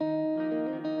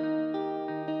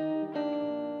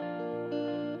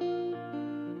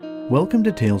Welcome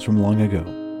to Tales from Long Ago,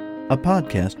 a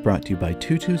podcast brought to you by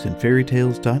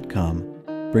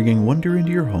tutusandfairytales.com, bringing wonder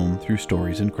into your home through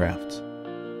stories and crafts.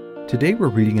 Today we're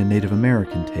reading a Native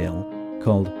American tale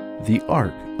called The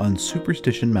Ark on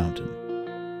Superstition Mountain.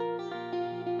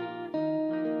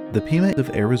 The Pima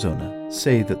of Arizona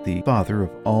say that the father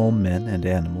of all men and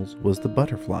animals was the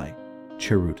butterfly,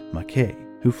 Cherut Mackay,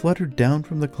 who fluttered down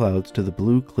from the clouds to the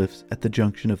blue cliffs at the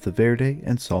junction of the Verde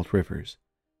and Salt rivers,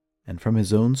 and from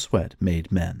his own sweat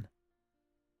made men.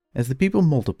 As the people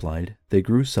multiplied, they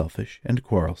grew selfish and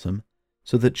quarrelsome,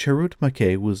 so that Cherut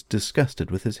Mackay was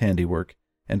disgusted with his handiwork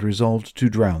and resolved to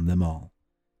drown them all.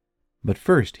 But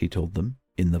first he told them,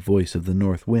 in the voice of the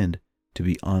north wind, to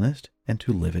be honest and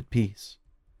to live at peace.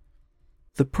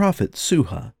 The prophet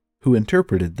Suha, who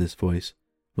interpreted this voice,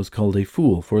 was called a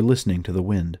fool for listening to the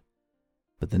wind.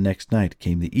 But the next night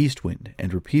came the east wind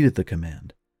and repeated the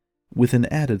command, with an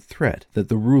added threat that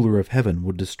the ruler of heaven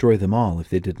would destroy them all if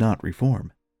they did not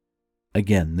reform.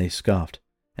 Again they scoffed,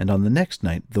 and on the next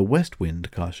night the west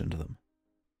wind cautioned them.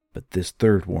 But this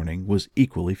third warning was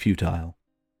equally futile.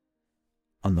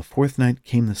 On the fourth night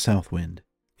came the south wind.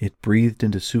 It breathed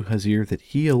into Suha's ear that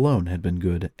he alone had been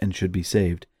good and should be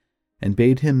saved, and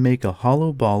bade him make a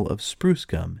hollow ball of spruce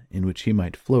gum in which he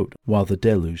might float while the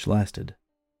deluge lasted.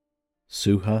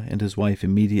 Suha and his wife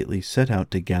immediately set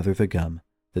out to gather the gum,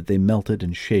 that they melted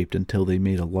and shaped until they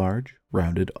made a large,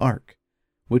 rounded ark,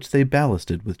 which they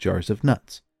ballasted with jars of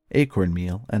nuts, acorn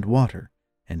meal, and water,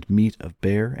 and meat of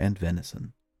bear and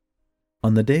venison.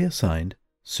 On the day assigned,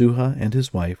 Suha and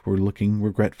his wife were looking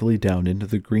regretfully down into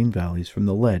the green valleys from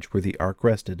the ledge where the ark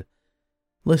rested,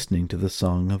 listening to the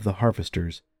song of the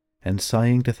harvesters, and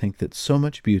sighing to think that so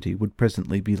much beauty would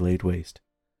presently be laid waste,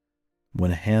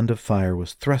 when a hand of fire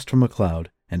was thrust from a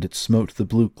cloud, and it smote the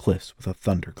blue cliffs with a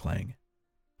thunderclang.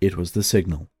 It was the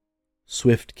signal.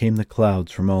 Swift came the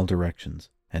clouds from all directions,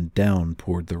 and down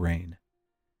poured the rain.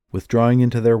 Withdrawing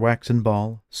into their waxen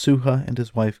ball, Suha and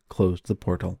his wife closed the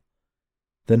portal.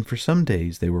 Then for some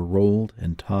days they were rolled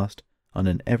and tossed on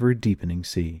an ever-deepening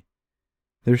sea.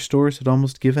 Their stores had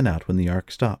almost given out when the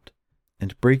ark stopped,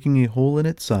 and breaking a hole in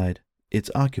its side,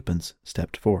 its occupants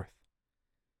stepped forth.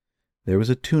 There was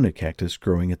a tuna cactus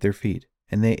growing at their feet,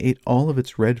 and they ate all of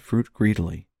its red fruit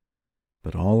greedily.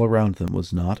 But all around them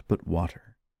was naught but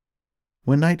water.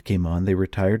 When night came on, they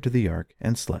retired to the ark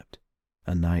and slept.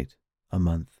 A night, a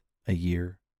month, a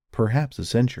year, perhaps a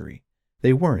century.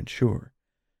 They weren't sure.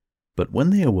 But when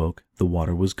they awoke, the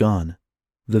water was gone.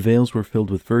 The vales were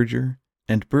filled with verdure,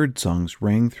 and bird songs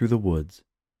rang through the woods.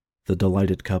 The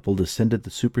delighted couple descended the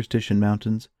Superstition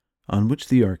Mountains, on which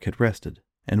the ark had rested,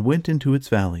 and went into its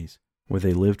valleys, where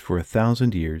they lived for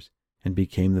 1,000 years and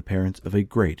became the parents of a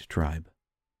great tribe.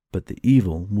 But the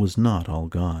evil was not all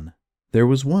gone. There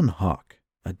was one hawk,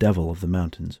 a devil of the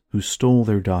mountains, who stole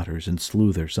their daughters and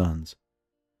slew their sons.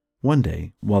 One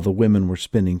day, while the women were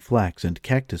spinning flax and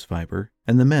cactus fiber,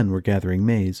 and the men were gathering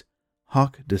maize,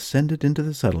 Hawk descended into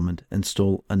the settlement and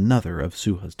stole another of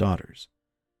Suha's daughters.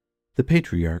 The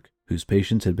patriarch, whose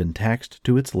patience had been taxed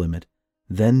to its limit,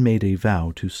 then made a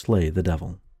vow to slay the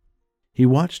devil. He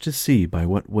watched to see by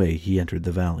what way he entered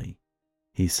the valley.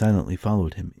 He silently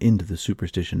followed him into the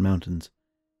Superstition Mountains.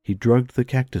 He drugged the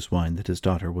cactus wine that his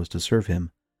daughter was to serve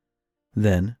him.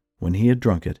 Then, when he had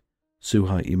drunk it,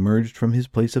 Suha emerged from his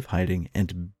place of hiding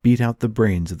and beat out the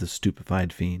brains of the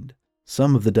stupefied fiend.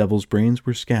 Some of the devil's brains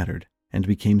were scattered and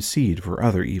became seed for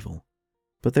other evil.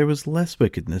 But there was less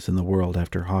wickedness in the world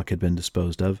after Hawk had been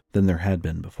disposed of than there had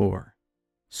been before.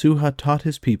 Suha taught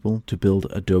his people to build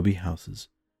adobe houses,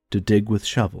 to dig with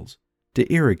shovels,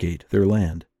 to irrigate their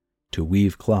land, to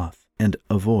weave cloth, and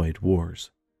avoid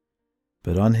wars.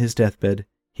 But on his deathbed,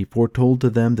 he foretold to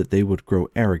them that they would grow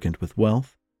arrogant with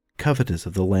wealth, covetous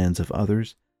of the lands of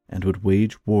others, and would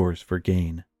wage wars for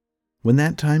gain. When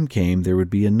that time came, there would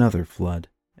be another flood,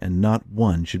 and not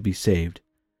one should be saved.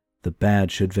 The bad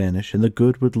should vanish, and the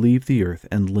good would leave the earth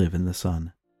and live in the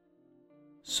sun.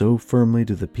 So firmly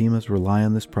do the Pimas rely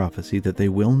on this prophecy that they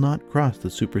will not cross the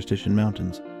Superstition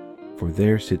Mountains, for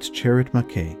there sits Cherut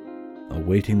Mackay,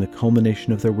 awaiting the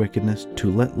culmination of their wickedness to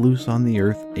let loose on the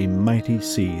earth a mighty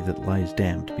sea that lies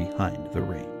dammed behind the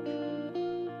range.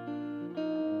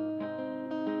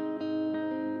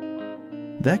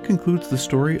 That concludes the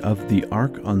story of The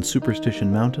Ark on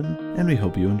Superstition Mountain, and we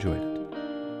hope you enjoyed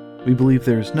it. We believe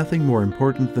there is nothing more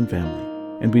important than family,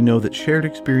 and we know that shared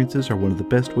experiences are one of the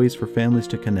best ways for families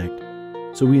to connect,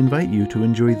 so we invite you to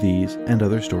enjoy these and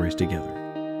other stories together.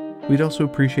 We'd also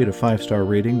appreciate a 5-star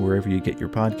rating wherever you get your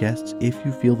podcasts if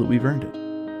you feel that we've earned it.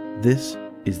 This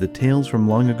is the Tales from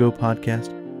Long Ago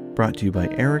podcast, brought to you by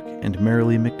Eric and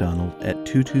Marilee McDonald at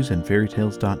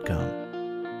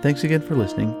tutusandfairytales.com. Thanks again for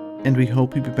listening, and we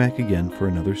hope you'll be back again for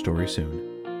another story soon.